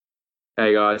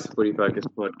Hey guys, Footy Focus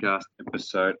Podcast,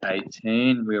 episode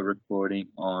 18. We're recording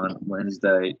on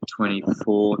Wednesday,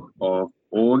 24th of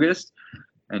August,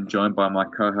 and joined by my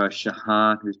co-host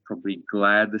Shahan, who's probably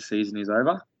glad the season is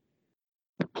over.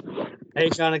 Hey,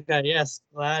 Shanika, yes,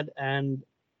 glad and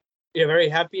very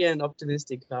happy and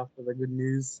optimistic after the good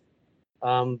news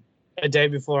a day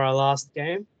before our last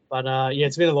game. But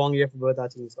it's been a long year for both our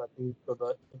teams, so I think we're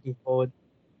both looking forward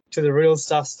to the real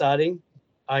stuff starting,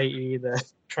 i.e. the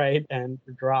trade and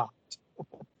the draft.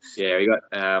 Yeah, we got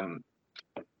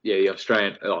the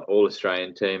Australian, all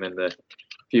Australian team, and the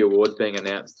few awards being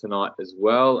announced tonight as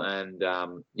well. And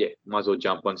might as well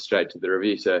jump on straight to the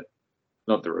review. So,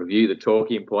 not the review, the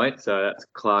talking point. So that's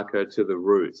Clarko to the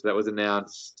Root. So that was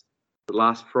announced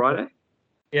last Friday.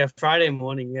 Yeah, Friday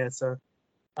morning. Yeah, so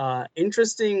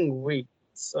interesting week.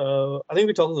 So I think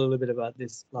we talked a little bit about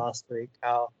this last week.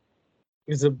 How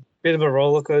it was a bit of a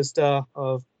roller coaster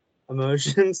of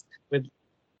emotions with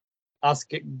us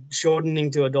shortening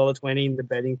to $1.20 in the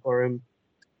betting for him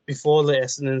before the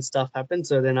Essendon stuff happened.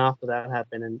 So then after that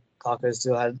happened and Clarko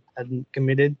still hadn't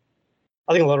committed,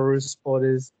 I think a lot of Roos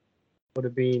supporters would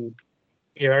have been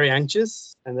very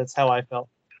anxious, and that's how I felt.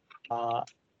 On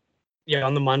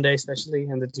the Monday especially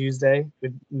and the Tuesday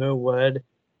with no word,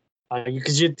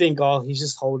 because you'd think, he's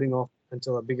just holding off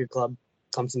until a bigger club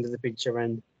comes into the picture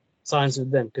and signs with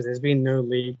them, because there's been no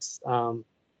leaks.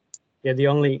 The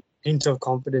only hint of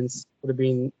confidence would have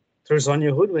been through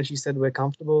Sonia Hood when she said we're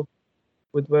comfortable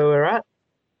with where we're at.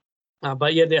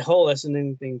 The whole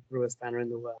Essendon thing threw a spanner in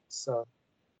the works. So,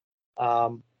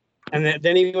 and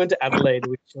then he went to Adelaide,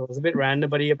 which was a bit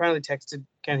random, but he apparently texted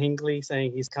Ken Hinkley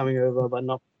saying he's coming over, but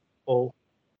not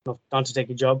to take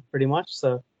a job, pretty much.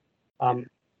 So,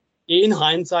 in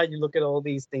hindsight, you look at all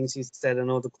these things he said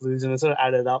and all the clues, and it sort of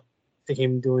added up to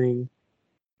him doing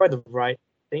quite the right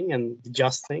thing and the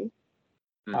just thing,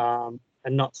 and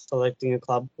not selecting a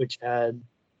club which had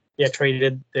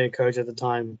traded their coach at the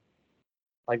time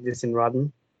like this in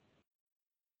Rudden.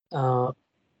 It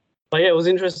was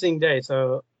an interesting day.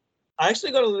 So I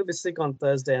actually got a little bit sick on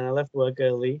Thursday and I left work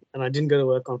early and I didn't go to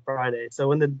work on Friday. So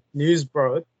when the news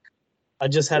broke, I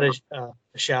just had a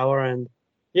shower and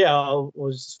I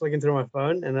was just flicking through my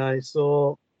phone and I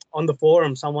saw on the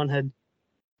forum someone had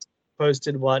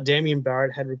posted what Damien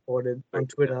Barrett had reported on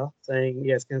Twitter saying,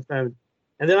 yes, confirmed.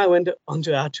 And then I went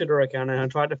onto our Twitter account and I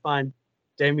tried to find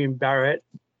Damien Barrett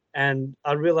and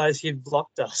I realized he'd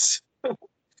blocked us. So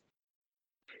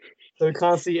we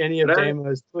can't see any of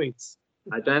Damo's tweets.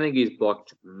 I don't think he's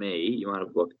blocked me. He might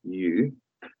have blocked you.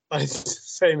 But it's the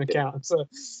same account, so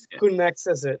couldn't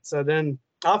access it. So then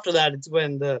after that, it's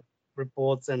when the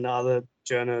reports and the other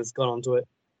journalists got onto it.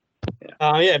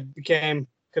 It became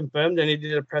confirmed, and he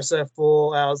did a presser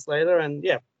 4 hours later, and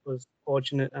was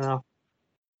fortunate enough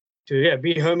to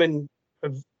be home and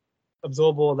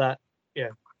absorb all that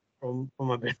from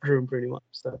my bedroom pretty much.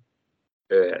 So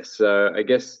I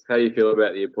guess how do you feel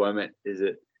about the appointment? Is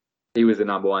it he was the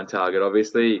number one target,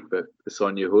 obviously, but for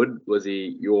Sonia Hood, was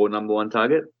he your number one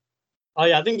target? Oh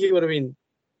yeah, I think he would have been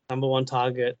number one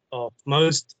target of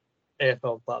most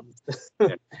AFL clubs,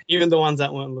 even the ones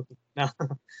that weren't looking. No.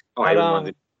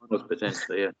 One was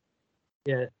potentially,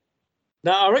 Yeah.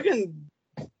 No, I reckon.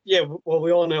 Well,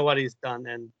 we all know what he's done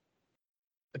and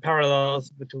the parallels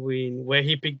between where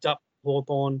he picked up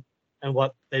Hawthorn and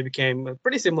what they became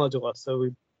pretty similar to us. So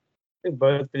we think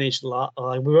both finished we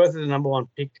both the number one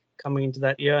pick coming into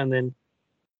that year, and then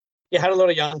had a lot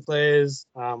of young players,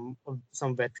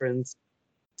 some veterans.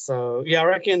 So I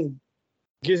reckon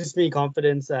gives me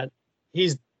confidence that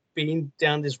he's been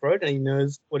down this road and he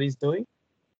knows what he's doing.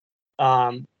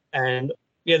 The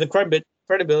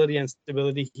credibility and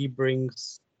stability he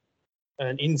brings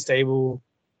an unstable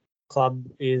club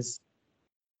is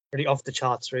pretty off the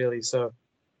charts, really. So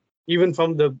even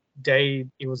from the day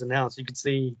it was announced, you could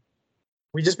see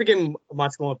we just became a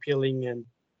much more appealing and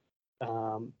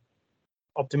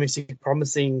optimistic,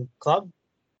 promising club.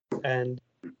 And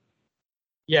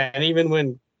even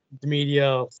when the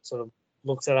media sort of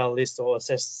looks at our list or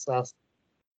assesses us,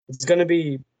 there's going to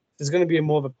be a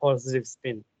more of a positive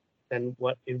spin than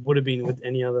what it would have been with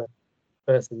any other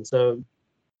person. So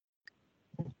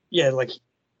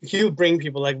he'll bring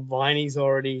people like Viney's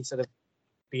already sort of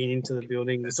been into the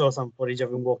building. We saw some footage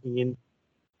of him walking in,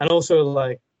 and also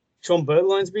like Sean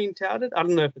Burgoyne's being touted. I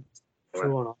don't know if it's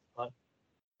true or not, but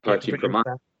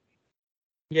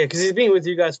because he's been with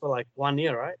you guys for like 1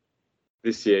 year, right?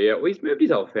 This year, Well, he's moved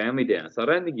his whole family down, so I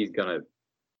don't think he's going to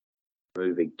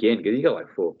move again because he's got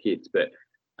like 4 kids. But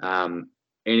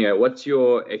anyway, what's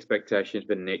your expectations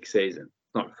for next season?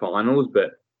 Not finals,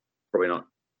 but probably not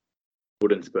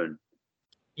wooden spoon.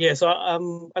 Yeah, so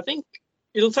I think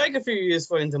it'll take a few years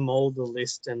for him to mold the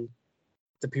list and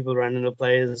the people running the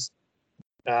players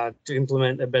to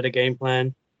implement a better game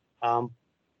plan.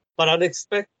 But I'd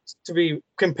expect to be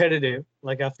competitive,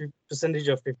 like a percentage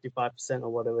of 55% or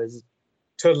whatever is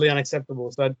totally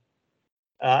unacceptable. So I'd,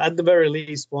 at the very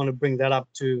least, want to bring that up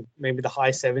to maybe the high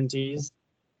 70s,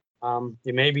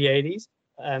 maybe 80s,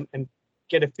 and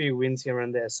get a few wins here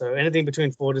and there. So anything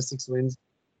between 4 to 6 wins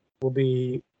will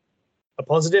be a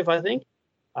positive, I think.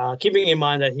 Keeping in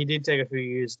mind that he did take a few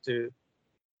years to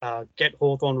get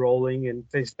Hawthorn rolling, and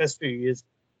for his first few years,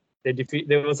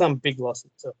 there were some big losses.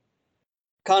 So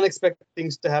can't expect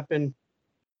things to happen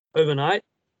overnight,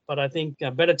 but I think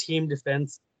better team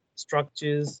defense,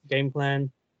 structures, game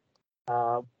plan,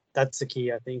 that's the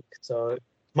key, I think. So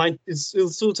it'll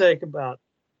still take about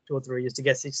 2 or 3 years to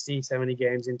get 60, 70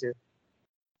 games into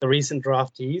the recent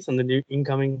draftees and the new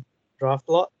incoming draft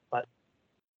lot. But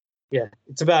yeah,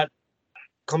 it's about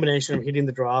combination of hitting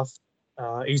the draft,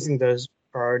 using those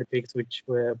priority picks, which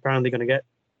we're apparently going to get.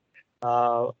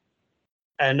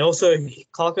 And also,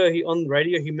 Clarko, on the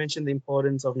radio, he mentioned the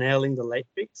importance of nailing the late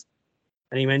picks.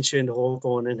 And he mentioned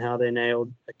Hawthorn and how they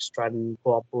nailed like Stratton,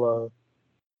 Puopolo,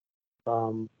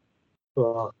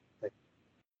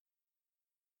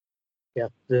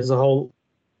 there's a whole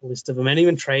list of them. And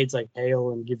even trades like Hale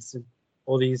and Gibson,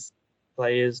 all these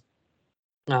players.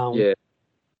 Yeah.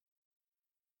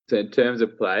 So in terms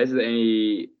of players, are there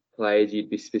any players you'd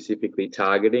be specifically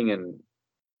targeting and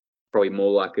probably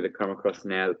more likely to come across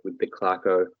now with the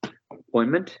Clarko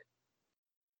appointment?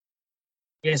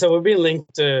 Yeah, so we've been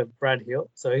linked to Brad Hill.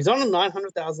 So he's on a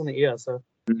 $900,000 a year. So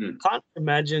can't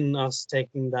imagine us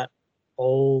taking that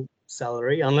whole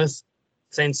salary unless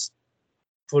Saints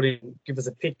give us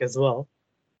a pick as well,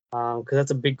 because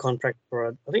that's a big contract for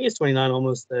it. I think he's 29,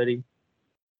 almost 30.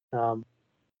 I'd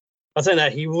say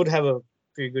that he would have a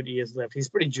few good years left. He's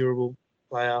a pretty durable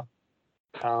player.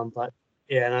 But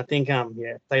yeah, and I think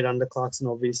played under Clarkson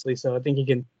obviously, so I think he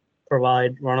can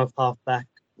provide run-off half-back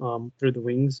through the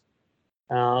wings.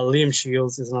 Liam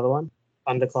Shields is another one,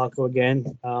 under Clarko again.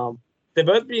 They've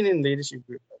both been in leadership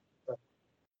group. But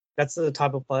that's the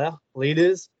type of player.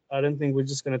 Leaders, I don't think we're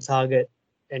just going to target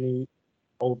any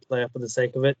old player for the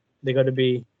sake of it. They got to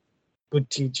be good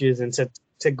teachers and set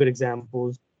good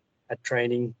examples at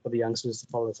training for the youngsters to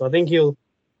follow. So I think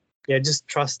just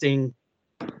trusting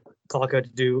Clarko to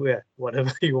do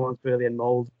whatever he wants really and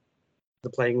mold the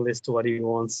playing list to what he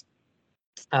wants.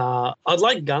 I'd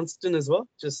like Gunston as well,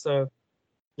 just so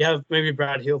you have maybe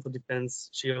Brad Hill for defense,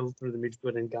 Shield through the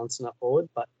midfield, and Gunston up forward.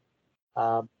 But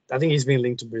I think he's been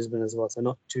linked to Brisbane as well, so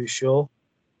not too sure.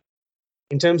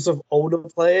 In terms of older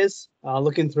players,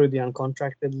 looking through the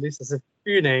uncontracted list, there's a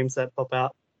few names that pop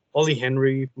out. Ollie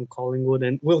Henry from Collingwood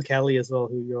and Will Kelly as well,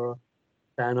 who you're a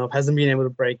fan of, hasn't been able to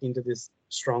break into this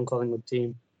strong Collingwood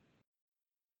team.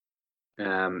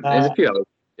 There's a few others.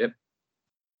 Yep.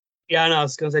 Yeah, I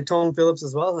was going to say Tom Phillips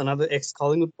as well, another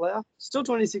ex-Collingwood player, still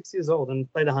 26 years old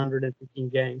and played 115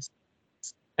 games.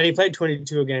 And he played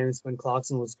 22 games when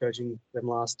Clarkson was coaching them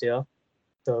last year.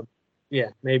 So,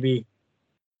 yeah, maybe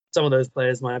some of those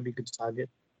players might be good to target.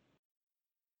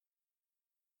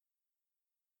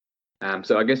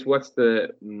 So I guess what's the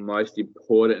most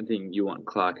important thing you want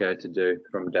Clarko to do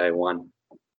from day one?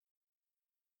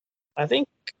 I think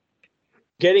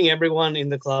getting everyone in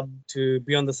the club to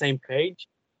be on the same page,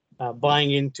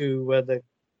 buying into where the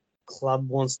club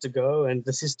wants to go and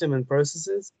the system and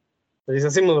processes. So these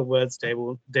are similar words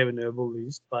David Noble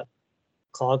used, but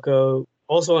Clarko,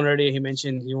 also on radio, he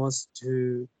mentioned he wants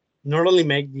to not only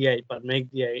make the 8, but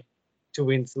make the 8 to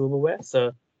win silverware.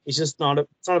 So it's just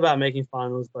it's not about making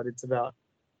finals, but it's about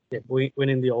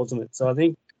winning the ultimate. So I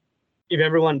think if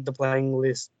everyone, the playing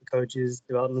list, the coaches,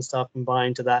 development staff, can buy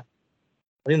into that,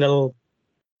 I think that'll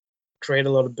create a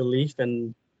lot of belief,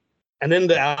 and then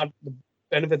the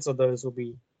benefits of those will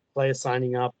be players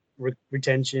signing up,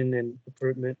 retention and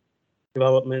recruitment,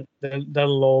 development.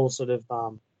 That'll all sort of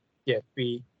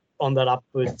be on that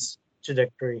upwards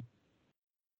trajectory.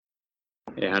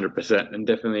 Yeah, 100%, and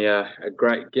definitely a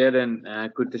great get, and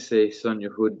good to see Sonia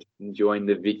Hood enjoying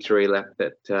the victory lap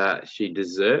that she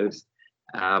deserves.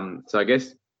 So I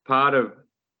guess part of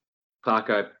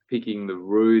Clarko picking the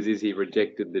Roos is he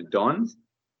rejected the Dons,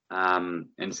 and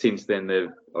since then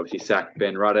they've obviously sacked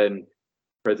Ben Rutten,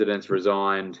 president's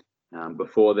resigned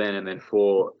before then, and then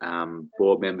 4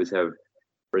 board members have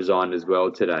resigned as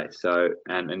well today. So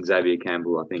and Xavier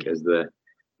Campbell, I think, as the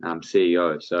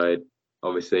CEO. So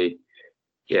obviously,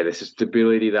 there's a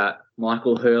stability that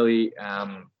Michael Hurley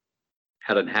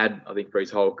hadn't had, I think, for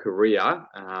his whole career.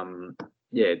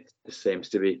 It just seems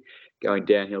to be going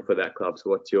downhill for that club. So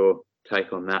what's your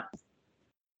take on that?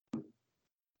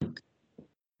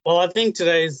 Well, I think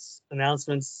today's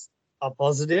announcements are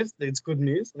positive. It's good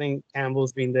news. I think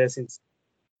Campbell's been there since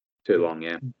Too long,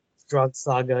 yeah. drug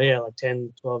saga, yeah, like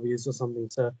 10, 12 years or something.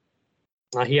 So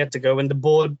he had to go. And the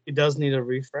board, it does need a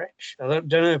refresh. I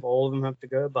don't know if all of them have to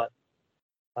go, but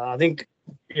I think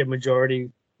a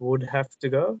majority would have to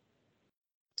go.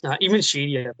 Even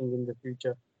Sheedy, I think in the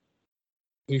future,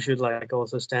 he should like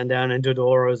also stand down, and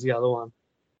Dodoro is the other one.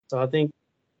 So I think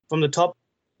from the top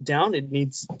down, they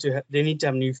need to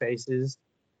have new faces,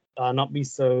 not be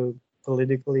so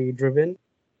politically driven.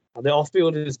 The off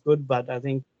field is good, but I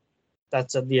think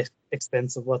that's at the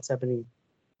expense of what's happening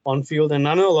on field. And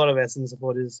I know a lot of Essendon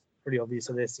supporters pretty obvious,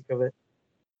 so they're sick of it.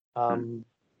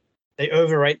 They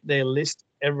overrate their list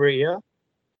every year.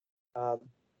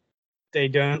 They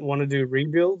don't want to do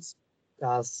rebuilds.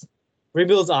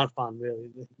 Rebuilds aren't fun, really.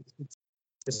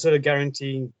 It's sort of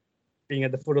guaranteeing being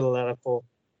at the foot of the ladder for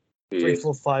 3,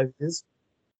 4, 5 years.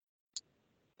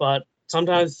 But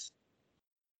sometimes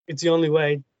it's the only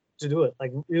way to do it.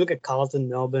 Like you look at Carlton,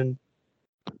 Melbourne,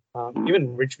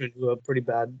 even Richmond, who are pretty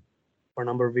bad for a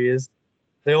number of years.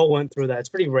 They all went through that. It's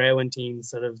pretty rare when teams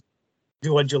sort of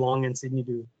do what Geelong and Sydney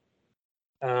do.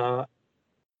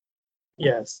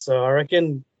 Yes, so I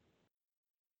reckon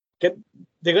they're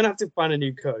going to have to find a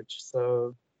new coach.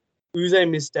 So Uze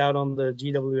missed out on the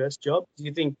GWS job. Do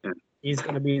you think he's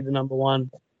going to be the number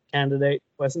one candidate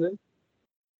for Essendon?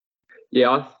 Yeah,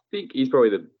 I think he's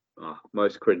probably the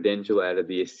most credential out of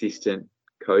the assistant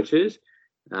coaches.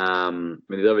 I mean,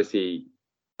 there's obviously,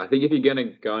 I think if you're going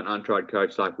to go an untried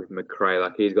coach like with McRae,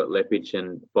 like he's got Lepich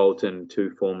and Bolton,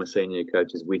 2 former senior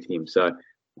coaches with him. So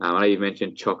I know you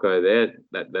mentioned Choco there.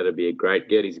 That'd be a great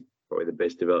get. He's probably the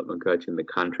best development coach in the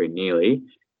country, nearly.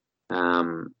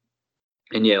 And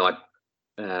yeah, like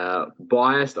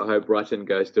biased, I hope Rutten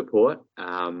goes to Port.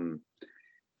 So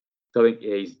I think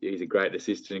he's a great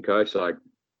assistant coach, like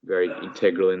very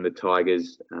integral in the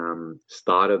Tigers'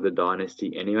 start of the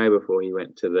dynasty anyway, before he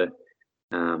went to the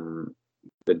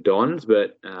Dons.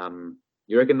 But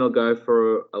you reckon they'll go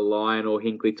for a Lyon or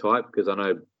Hinkley type? Because I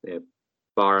know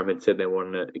Barham had said they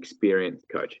wanted an experienced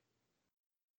coach.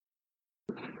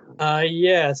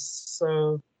 Yes.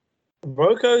 So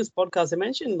Broco's podcast, I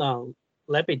mentioned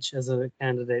Lepich as a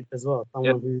candidate as well,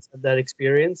 someone who's had that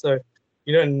experience. So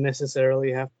you don't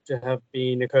necessarily have to have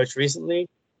been a coach recently,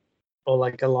 or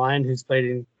like a Lion who's played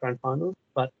in grand finals.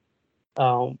 But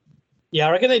yeah,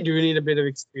 I reckon they do need a bit of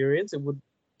experience. It would,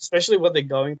 especially what they're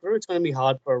going through. It's going to be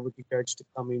hard for a rookie coach to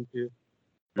come into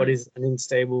what is an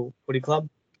unstable footy club,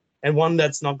 and one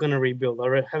that's not going to rebuild.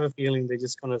 I have a feeling they're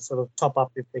just going to sort of top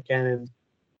up if they can and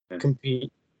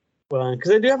compete well,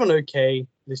 because they do have an okay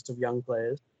list of young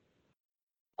players.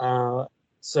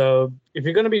 So if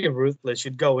you're going to be ruthless,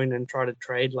 you'd go in and try to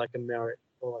trade like a Merritt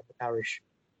or like a Parrish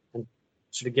and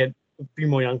sort of get a few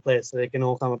more young players so they can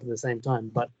all come up at the same time.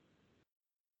 But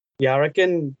yeah, I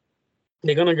reckon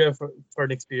they're going to go for an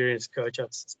experienced coach, I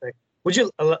suspect. Would you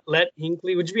let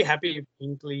Hinkley? Would you be happy if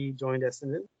Hinkley joined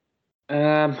Essendon?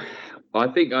 I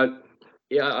don't think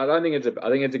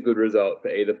it's a good result for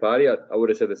either party. I would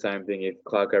have said the same thing if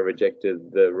Clarko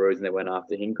rejected the Roos and they went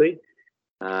after Hinkley.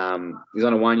 He's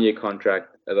on a 1-year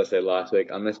contract, as I said last week.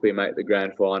 Unless we make the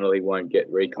grand final, he won't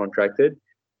get recontracted.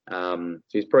 So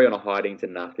he's probably on a hiding to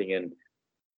nothing, and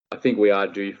I think we are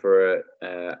due for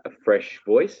a fresh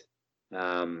voice.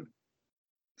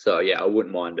 So yeah, I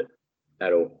wouldn't mind it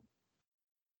at all.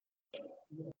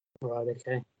 Right.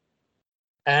 Okay.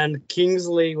 And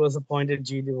Kingsley was appointed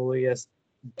GWS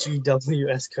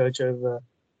coach over,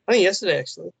 I think yesterday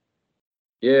actually.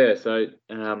 Yeah, so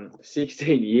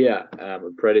 16-year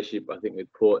apprenticeship, I think,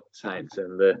 with Port Saints,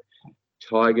 and the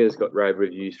Tigers got rave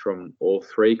reviews from all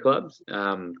 3 clubs.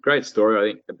 Great story. I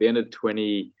think at the end of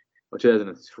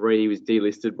 2003, he was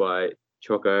delisted by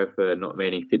Choco for not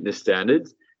meeting fitness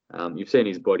standards. You've seen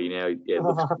his body now. Yeah,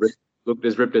 looked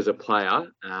as ripped as a player.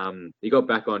 He got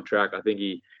back on track. I think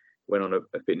he went on a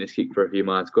fitness kick for a few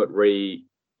months, got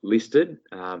relisted,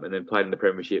 and then played in the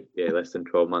premiership. Yeah, less than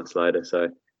 12 months later. So.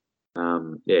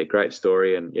 Yeah, great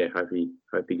story, and yeah, hope he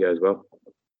goes well.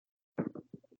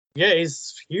 Yeah,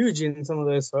 he's huge in some of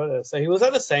those photos. So he was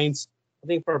at the Saints, I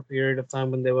think, for a period of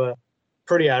time when they were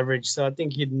pretty average. So I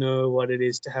think he'd know what it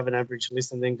is to have an average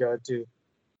list and then go to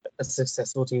a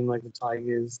successful team like the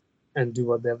Tigers and do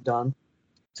what they've done.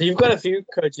 So you've got a few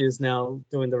coaches now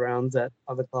doing the rounds at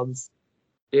other clubs.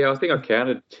 Yeah, I think I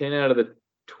counted 10 out of the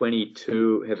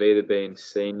 22 have either been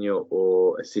senior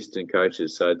or assistant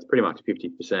coaches, so it's pretty much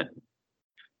 50%.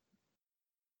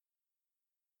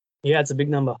 Yeah, it's a big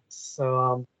number.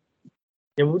 So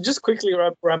yeah, we'll just quickly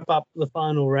wrap up the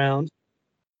final round.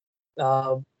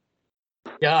 Yeah,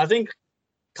 I think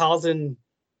Carlton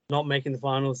not making the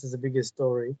finals is the biggest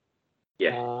story.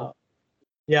 Yeah.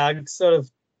 I sort of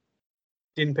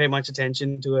didn't pay much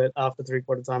attention to it after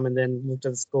 3/4 time, and then looked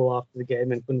at the score after the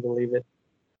game and couldn't believe it.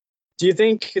 Do you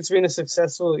think it's been a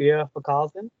successful year for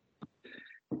Carlton?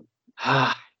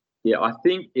 Yeah, I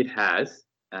think it has.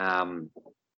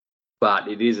 But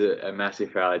it is a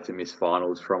massive failure to miss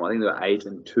finals from, I think they were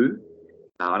 8-2.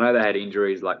 I know they had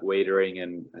injuries like Wiedering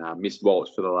and missed Walsh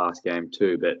for the last game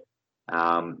too, but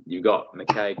you've got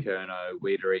McKay, Curnow,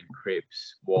 Wiedering,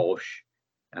 Cripps, Walsh,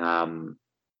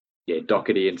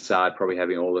 Doherty and Sard probably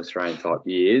having all Australian type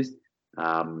years.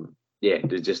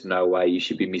 There's just no way you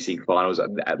should be missing finals.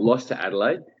 At loss to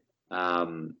Adelaide,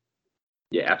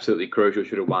 absolutely crucial.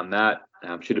 Should have won that.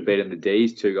 Should have beaten the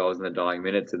D's, 2 goals in the dying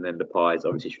minutes, and then the Pies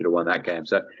obviously should have won that game.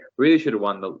 So really should have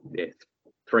won the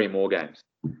 3 more games.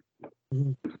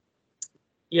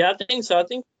 Yeah, I think so. I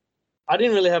think I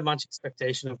didn't really have much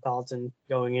expectation of Carlton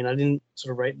going in. I didn't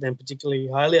sort of rate them particularly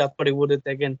highly. I thought it would have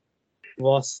taken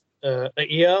was a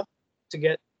year to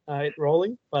get it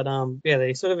rolling, but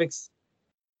they sort of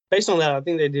based on that, I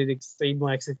think they did exceed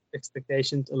my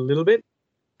expectations a little bit.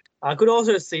 I could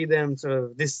also see them sort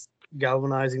of this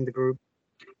galvanizing the group.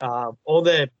 All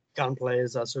their gun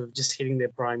players are sort of just hitting their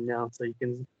prime now, so you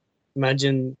can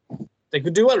imagine they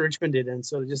could do what Richmond did and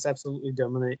sort of just absolutely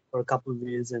dominate for a couple of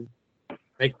years and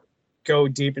go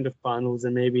deep into finals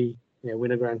and maybe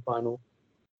win a grand final.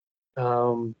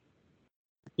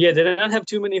 They don't have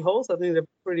too many holes. I think they're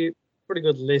pretty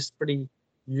good list, pretty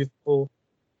youthful,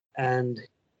 and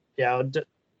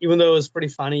even though it was pretty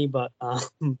funny, but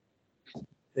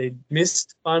they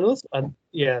missed finals. I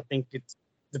think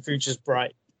the future's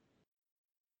bright.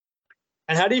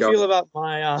 And how do you feel about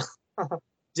my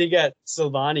dig at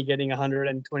Silvani getting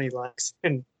 120 likes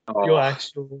and your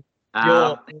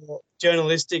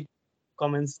journalistic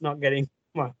comments not getting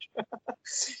much?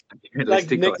 Like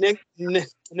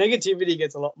negativity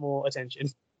gets a lot more attention.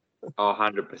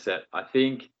 100%. I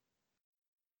think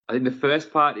the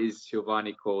first part is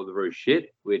Silvani called the Roos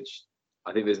shit, which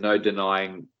I think there's no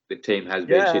denying the team has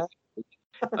been shit.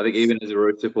 I think even as a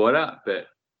Roos supporter, but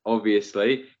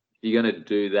obviously if you're going to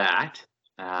do that,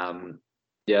 I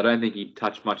don't think he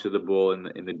touched much of the ball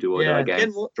in the do-or-die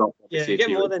game. Get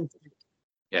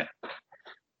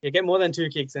more than 2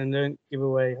 kicks and don't give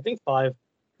away, I think, 5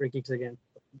 free kicks again.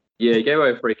 Yeah, he gave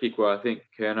away a free kick where I think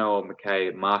Curnow or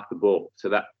McKay marked the ball. So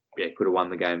that could have won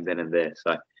the game then and there.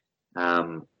 So,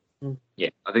 I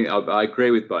think I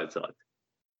agree with both sides.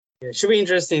 Yeah, it should be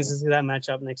interesting to see that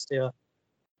matchup next year.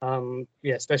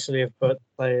 Especially if both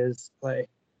players play.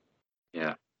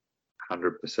 Yeah,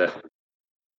 100%.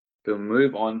 We'll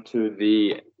move on to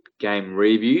the game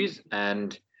reviews,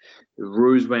 and the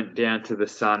Roos went down to the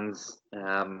Suns.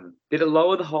 Did it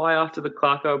lower the high after the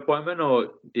Clarko appointment,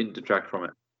 or didn't detract from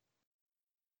it?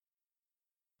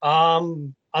 I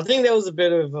think there was a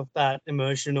bit of that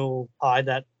emotional high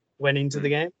that went into the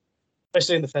game,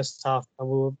 especially in the first half. We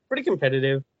were pretty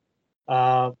competitive,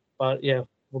 but we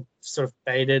sort of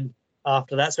faded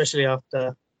after that, especially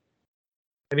after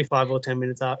maybe 5 or 10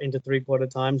 minutes out into 3/4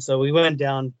 time. So we went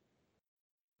down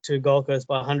to Gold Coast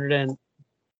by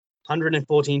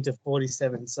 114 to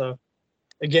 47. So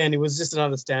again, it was just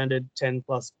another standard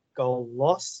 10+ goal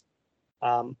loss.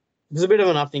 It was a bit of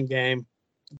a nothing game.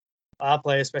 Our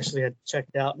player especially had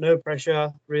checked out, no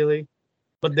pressure really,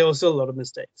 but there was still a lot of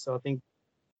mistakes. So I think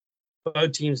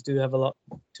both teams do have a lot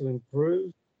to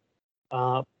improve.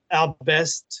 Our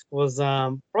best was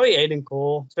probably Aiden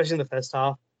Core, especially in the first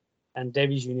half, and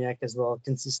Davey Juniak as well,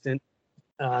 consistent.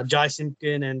 Jai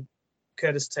Simpkin and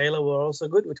Curtis Taylor were also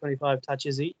good with 25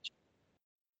 touches each.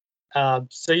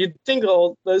 So you'd think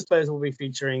all those players will be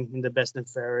featuring in the best and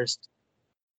fairest,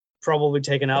 probably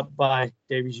taken up by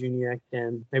Davey Juniak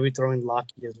and maybe throwing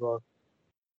Lucky as well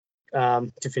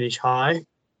to finish high.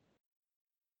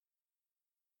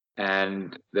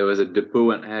 And there was a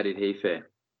Debuant. How did he fare?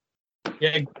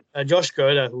 Yeah, Josh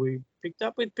Goda, who we picked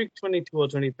up with pick 22 or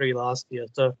 23 last year.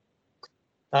 So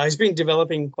he's been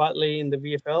developing quietly in the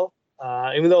VFL.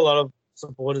 Even though a lot of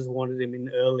supporters wanted him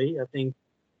in early, I think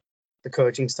the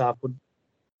coaching staff would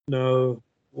know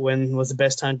when was the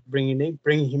best time to bring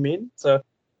him in. So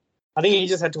I think he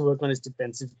just had to work on his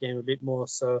defensive game a bit more.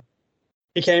 So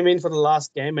he came in for the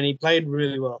last game and he played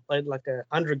really well. Played like a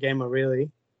 100-gamer, really.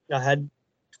 I had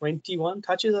 21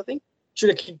 touches, I think. Should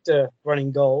have kicked a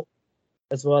running goal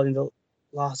as well in the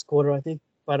last quarter, I think.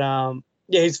 But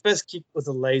his first kick was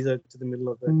a laser to the middle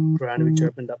of the ground, which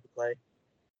opened up the play.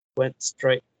 Went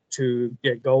straight to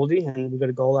Goldie, and we got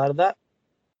a goal out of that.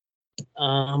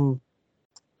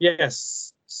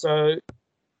 Yes. So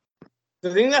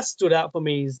the thing that stood out for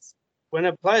me is when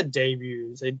a player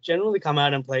debuts, they generally come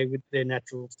out and play with their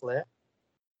natural flair.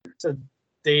 So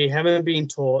they haven't been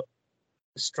taught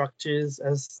structures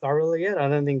as thoroughly yet. I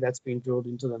don't think that's been drilled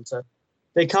into them. So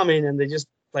they come in and they just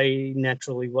play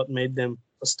naturally what made them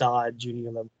a star at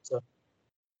junior level. So,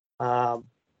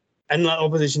 and like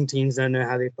opposition teams don't know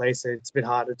how they play, so it's a bit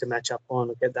harder to match up on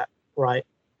or get that right.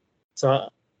 So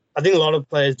I think a lot of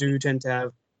players do tend to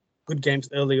have good games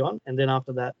early on, and then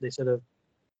after that they sort of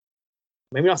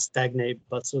maybe not stagnate,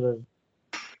 but sort of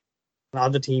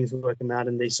other teams work them out,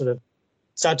 and they sort of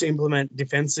start to implement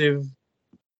defensive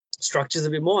structures a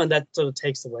bit more, and that sort of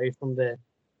takes away from their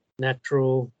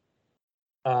natural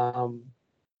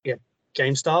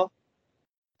game style,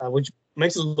 which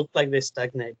makes it look like they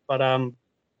stagnate. But and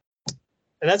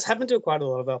that's happened to quite a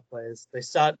lot of our players. They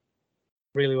start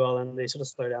really well and they sort of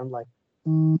slow down. Like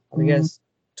I guess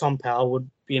Tom Powell would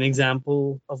be an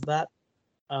example of that.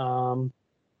 And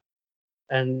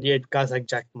yeah, guys like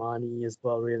Jack Marnie as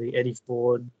well, really, Eddie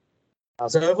Ford.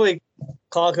 So hopefully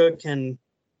Clarko can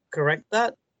correct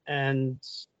that and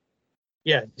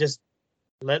just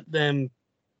let them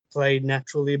play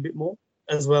naturally a bit more,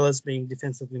 as well as being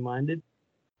defensively minded.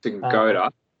 To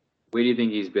Goda, where do you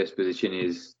think his best position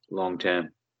is long term?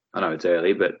 I know it's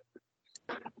early, but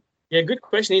yeah, good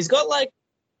question. He's got like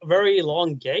a very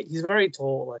long gait. He's very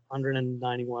tall, like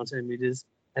 191 centimeters,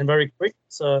 and very quick.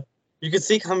 So you could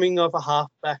see coming off a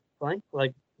half-back flank,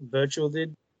 like Virtual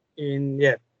did in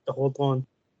the Hawthorn,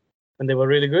 and they were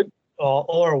really good,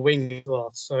 or a wing as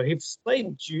well. So he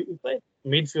played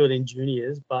midfield in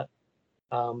juniors, but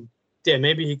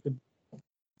maybe he could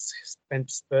spend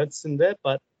spurts in there.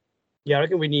 But yeah, I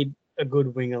reckon we need a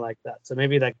good winger like that. So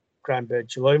maybe like Graham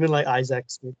Birchall or even like Isaac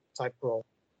Smith type role.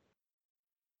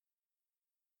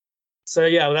 So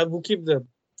yeah, we'll keep the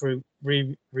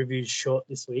reviews short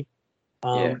this week.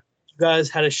 You guys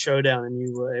had a showdown and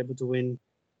you were able to win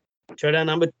showdown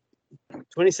number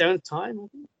 27th time, I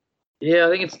think. Yeah, I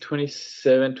think it's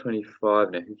 27,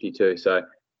 25, now 52. So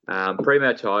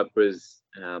pre-match hype was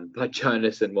by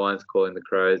Jonas and Wines calling the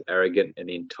Crows arrogant and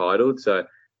entitled. So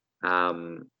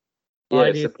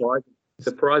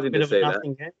surprising to see that.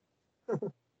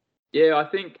 Yeah, I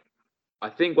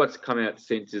think what's come out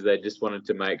since is they just wanted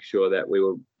to make sure that we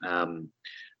were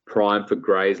primed for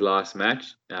Gray's last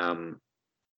match. I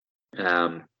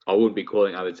wouldn't be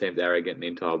calling other teams arrogant and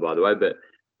entitled, by the way, but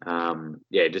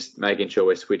just making sure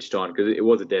we're switched on because it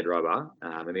was a dead rubber,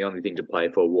 and the only thing to play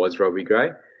for was Robbie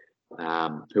Gray,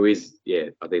 who is,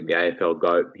 I think the AFL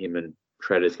GOAT. Him and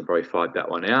Treaders can probably fight that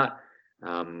one out.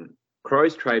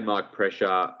 Crows trademark pressure,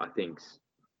 I think,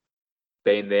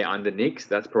 being there under Nicks,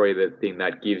 that's probably the thing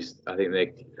that gives, I think,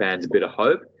 their fans a bit of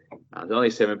hope. There's only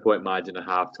a 7-point margin at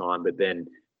half time, but then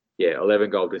 11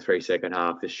 goals to 3 second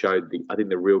half just showed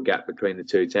the real gap between the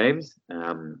two teams.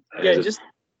 On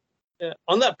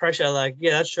that pressure,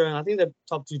 that's showing. I think the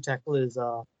top two tacklers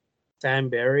are Dan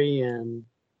Berry and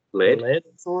Led.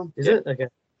 Someone is it? Okay.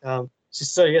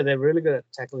 They're really good at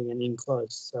tackling and in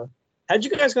close. So, how'd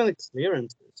you guys go on the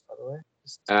clearances, by the way?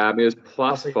 It was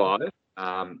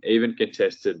 +5, even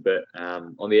contested, but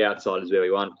on the outside is where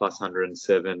we won,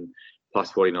 +107,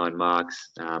 +49 marks,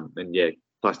 and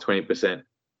 +20%.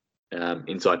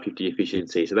 Inside 50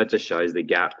 efficiency. So that just shows the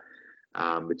gap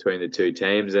between the two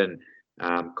teams. And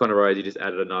Connor Rozee just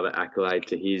added another accolade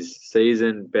to his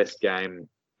season. Best player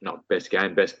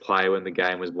when the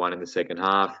game was won in the second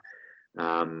half.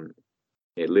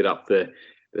 It lit up the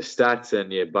stats,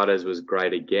 and Butters was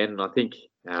great again. And I think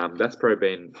that's probably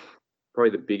been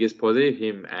the biggest positive.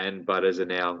 Him and Butters are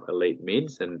now elite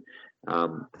mids, and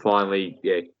finally,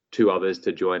 two others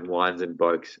to join Wines and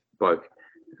Boak,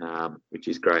 which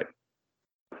is great.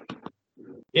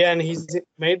 Yeah, and he's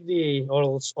made the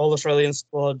All-Australian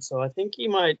squad, so I think he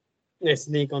might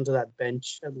sneak onto that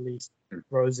bench at least,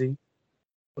 Rozee,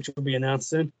 which will be announced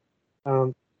soon.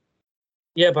 But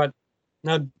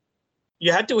now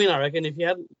you had to win, I reckon. If you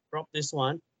had dropped this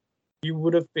one, you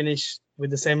would have finished with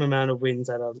the same amount of wins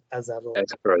as Adelaide.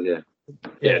 That's correct,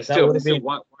 that still, would have been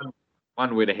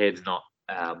one win ahead's not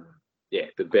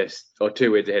the best, or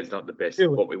 2 wins ahead's not the best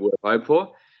what we would have hoped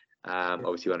for.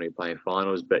 Obviously, when we play in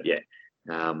finals, but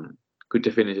good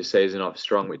to finish the season off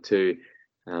strong with 2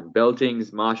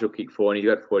 beltings. Marshall kicked 4, and he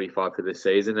got 45 for the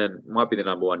season, and might be the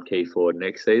number 1 key forward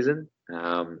next season.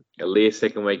 Aaliyah,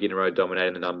 second week in a row,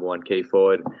 dominating the number 1 key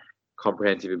forward.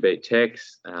 Comprehensive beat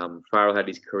Tex. Farrell had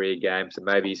his career game, so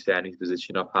maybe he's found his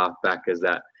position off half back as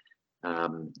that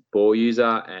ball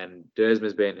user, and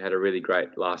Dersma's had a really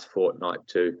great last fortnight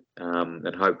too,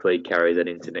 and hopefully carry that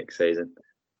into next season.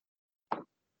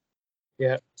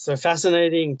 Yeah, so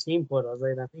fascinating team pod, I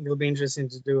think it'll be interesting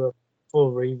to do a full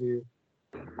review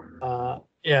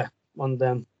Yeah, on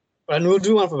them. And we'll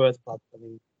do one for both clubs. I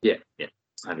mean, Yeah,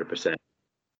 100%.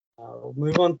 we'll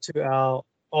move on to our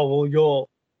All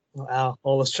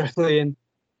Australian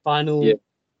final Yeah.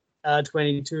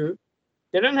 22.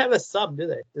 They don't have a sub, do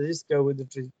they? They just go with the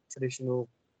traditional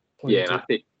 22. Yeah, and I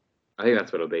think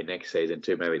that's what it'll be next season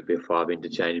too. Maybe it'll be a 5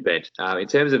 interchange bench. In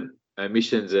terms of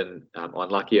omissions and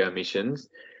unlucky omissions,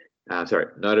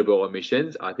 notable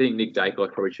omissions, I think Nick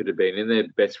Dacos probably should have been in there.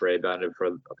 Best rebounder for,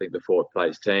 I think, the 4th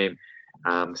place team.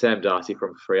 Sam Darcy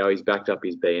from Freo, he's backed up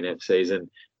his BNF season.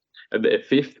 At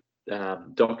 5th,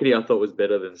 Doherty I thought was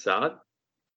better than Sard.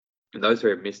 And those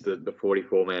three have missed the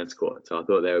 44-man squad, so I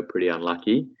thought they were pretty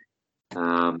unlucky.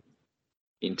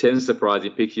 In terms of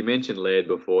surprising picks, you mentioned Laird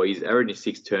before. He's averaging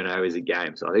 6 turnovers a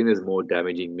game, so I think there's more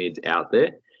damaging mids out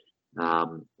there.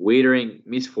 Wiedering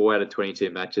missed 4 out of 22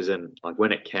 matches, and like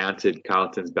when it counted,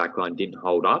 Carlton's backline didn't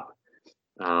hold up.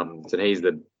 So he's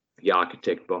the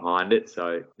architect behind it,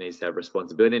 so needs to have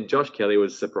responsibility. And Josh Kelly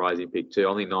was a surprising pick too.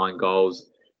 Only 9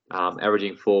 goals,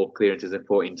 averaging 4 clearances and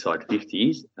 4 inside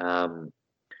 50s.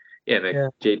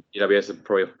 GWS are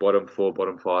probably a bottom 4,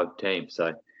 bottom 5 team.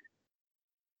 So.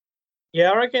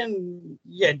 Yeah, I reckon.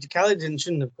 Yeah, Kelly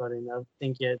shouldn't have got in. I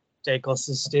think Dacos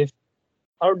is stiff.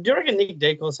 Do you reckon Nick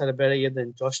Dacos had a better year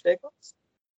than Josh Dacos?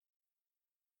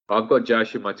 I've got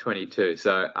Josh in my 22,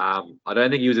 so I don't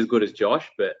think he was as good as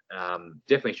Josh, but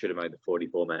definitely should have made the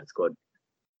 44-man squad.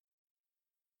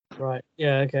 Right.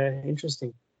 Yeah. Okay.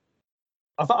 Interesting.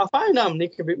 I find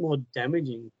Nick a bit more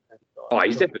damaging. Oh,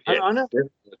 he's definitely. Yeah, I know.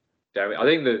 Definitely. I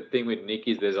think the thing with Nick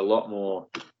is there's a lot more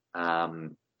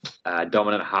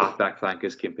dominant halfback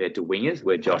flankers compared to wingers,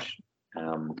 where Josh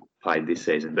played this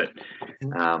season. But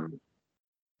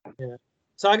yeah.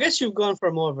 So I guess you've gone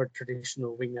for more of a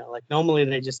traditional winger. Like normally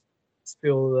they just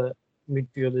spill the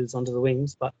midfielders onto the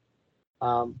wings, but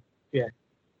yeah.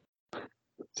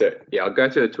 So yeah, I'll go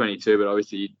to the 22, but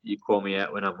obviously you call me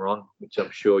out when I'm wrong, which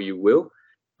I'm sure you will.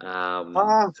 No,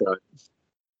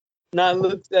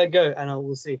 look, go, and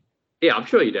we'll see. Yeah, I'm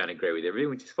sure you don't agree with everything,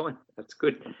 which is fine. That's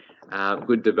good.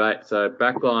 Good debate. So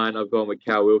backline, I've gone with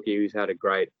Cal Wilkie, who's had a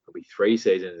great probably 3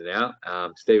 seasons now.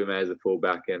 Stephen May as the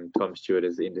fullback and Tom Stewart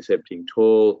as the intercepting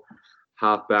tall.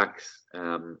 Halfbacks,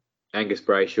 Angus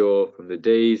Brayshaw from the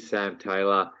D's, Sam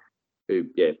Taylor, who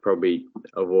probably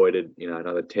avoided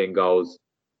another 10 goals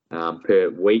per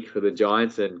week for the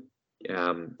Giants, and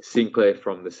Sinclair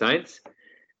from the Saints.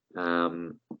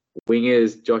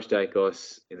 Wingers, Josh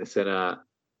Dacos in the centre.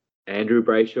 Andrew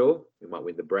Brayshaw, who might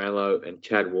win the Brownlow, and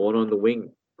Chad Warner on the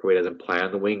wing. Probably doesn't play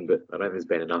on the wing, but I don't think there's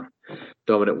been enough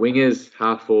dominant wingers.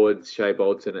 Half forwards, Shea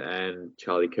Bolton and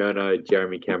Charlie Curnow.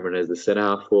 Jeremy Cameron as the centre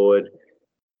half forward.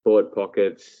 Forward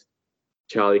pockets,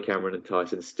 Charlie Cameron and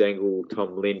Tyson Stengel.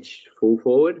 Tom Lynch, full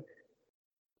forward.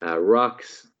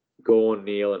 Rucks, Gawn,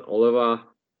 Neal and Oliver.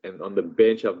 And on the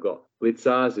bench, I've got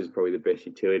Blitzars, who's probably the best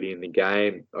utility in the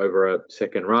game, over a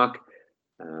second ruck.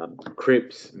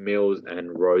 Cripps, Mills,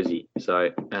 and Rosie. So,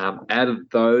 out of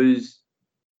those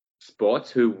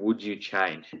spots, who would you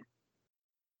change?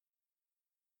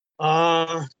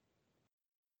 I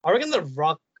reckon the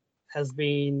ruck has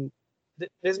been.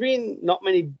 There's been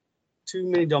too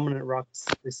many dominant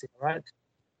rucks this year, right?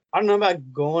 I don't know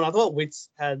about Gawn. I thought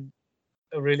Witts had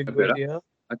a really good year.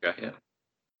 Okay, yeah.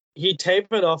 He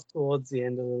tapered off towards the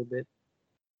end a little bit,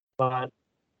 but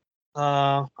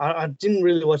I didn't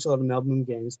really watch a lot of Melbourne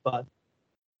games, but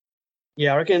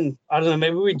yeah, I reckon, I don't know,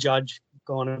 maybe we judge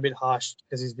Gawn a bit harsh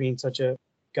because he's been such a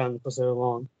gun for so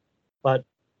long. But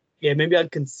yeah, maybe I'd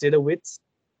consider Witts,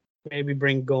 maybe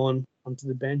bring Gawn onto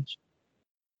the bench.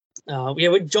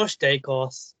 With Josh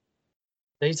Dacos,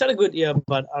 he's had a good year,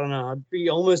 but I don't know, I'd be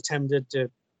almost tempted to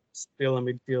spill a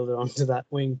midfielder onto that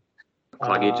wing.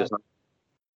 Maybe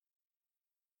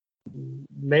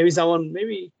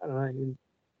I don't know,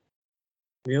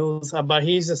 Mills, but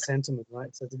he's a sentiment,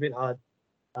 right? So it's a bit hard.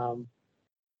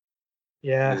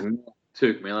 Yeah.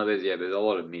 Tuke Miller, there's a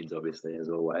lot of mids, obviously, as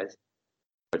always.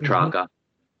 Petrarca.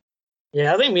 Mm-hmm.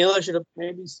 Yeah, I think Miller should have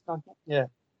maybe stuck up. Yeah,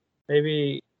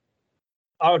 maybe.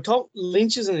 Our top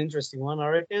Lynch is an interesting one. I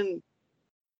reckon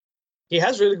he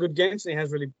has really good games and he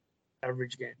has really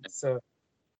average games. So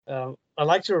I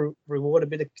like to reward a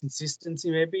bit of consistency,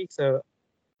 maybe. So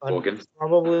I'd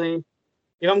probably,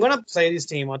 if I'm going to play this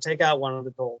team, I'll take out one of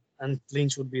the tall, and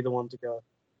Lynch would be the one to go.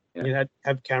 Yeah. You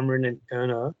have Cameron and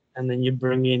Kerner, and then you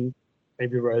bring in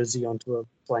maybe Rosie onto a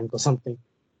flank or something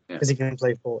because he can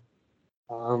play forward.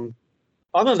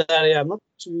 Other than that, I'm not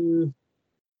too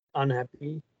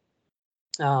unhappy.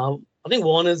 I think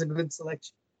Warner's a good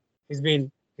selection. He's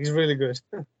really good.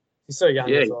 He's so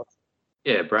young as well.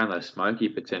 Yeah, Brownlow Smokey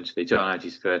potentially. John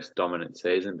Archie's first dominant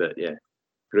season, but yeah.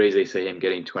 Could easily see him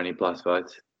getting 20 plus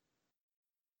votes.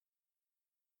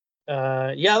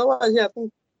 Yeah, otherwise, yeah,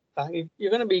 I think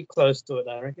you're going to be close to it,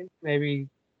 I reckon. Maybe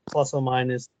plus or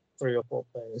minus 3 or 4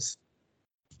 players.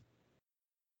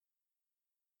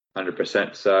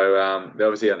 100%. So they're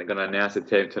obviously going to announce the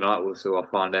team tonight. So I'll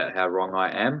find out how wrong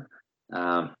I am.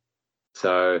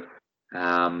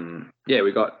 Yeah,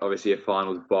 we got obviously a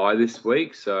finals bye this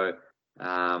week. So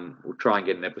we'll try and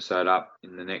get an episode up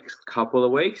in the next couple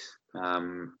of weeks.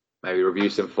 Maybe review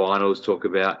some finals, talk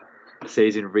about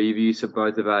season reviews for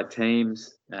both of our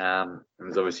teams. And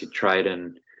there's obviously trade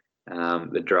and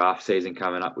the draft season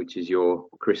coming up, which is your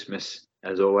Christmas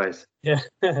as always. Yeah.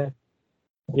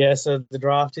 Yeah, so the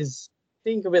draft is, I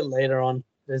think, a bit later on.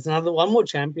 There's one more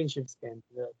championships game.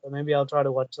 So maybe I'll try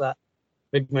to watch that.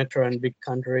 Big Metro and Big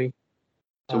Country.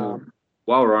 So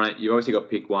while we're on it, you've obviously got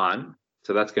pick 1.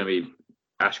 So that's going to be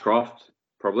Ashcroft,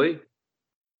 probably,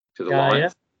 to the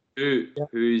Lions. Yeah.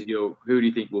 Who do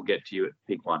you think will get to you at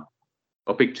pick 1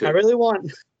 or pick 2? We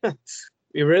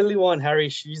really want Harry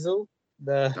Sheezel,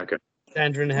 the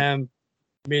Sandringham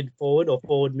mid forward or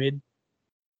forward mid.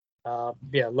 A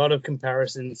lot of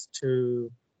comparisons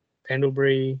to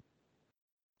Pendlebury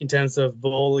in terms of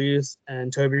ball use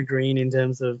and Toby Green in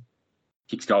terms of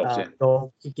kicks goals,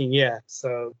 goal kicking. Yeah.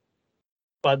 So,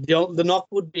 but the knock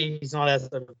would be he's not as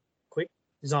sort of quick.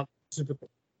 He's not super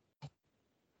quick,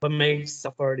 but may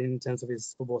suffer in terms of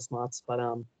his football smarts. But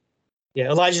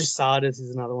Elijah Sardis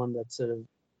is another one that sort of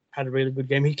had a really good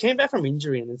game. He came back from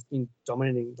injury and has been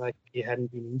dominating like he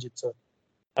hadn't been injured. So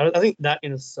I think that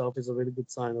in itself is a really good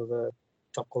sign of a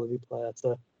top quality player.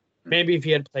 So maybe if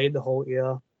he had played the whole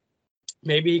year,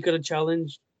 maybe he could have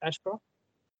challenged Ashcroft.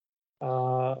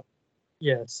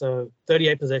 So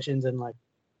 38 possessions and like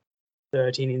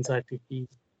 13 inside 50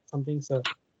 something. So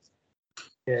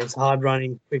it's hard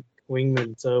running, quick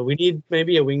wingman. So we need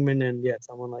maybe a wingman and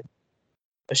someone like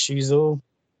a Sheezel.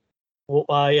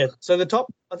 So the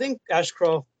top, I think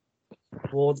Ashcroft,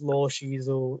 Wardlaw,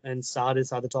 Sheezel, and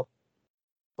Sardis are the top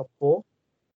 4.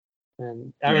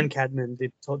 And Aaron Cadman,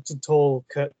 the tall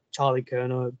Charlie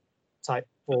Kerno type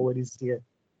forward, is the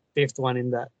 5th one in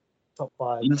that top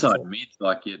 5. Inside mid,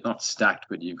 like you're not stacked,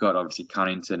 but you've got obviously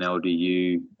Cunnington,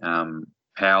 LDU,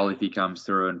 Powell if he comes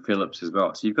through, and Phillips as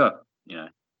well. So you've got a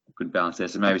good balance there.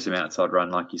 So maybe some outside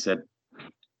run, like you said.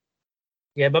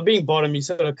 Yeah, but being bottom, you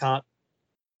sort of can't.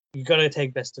 You got to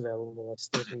take best available. I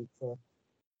still think so.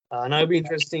 And it'll be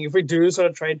interesting if we do sort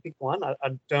of trade pick 1. I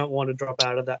don't want to drop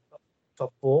out of that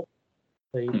top 4.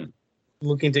 So you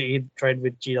looking to either trade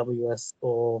with GWS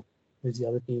or who's the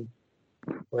other team?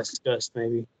 West Coast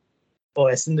maybe, or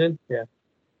Essendon. Yeah,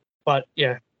 but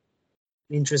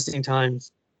interesting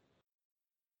times.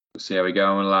 We'll see how we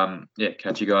go, and we'll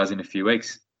catch you guys in a few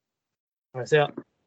weeks. All right, see ya.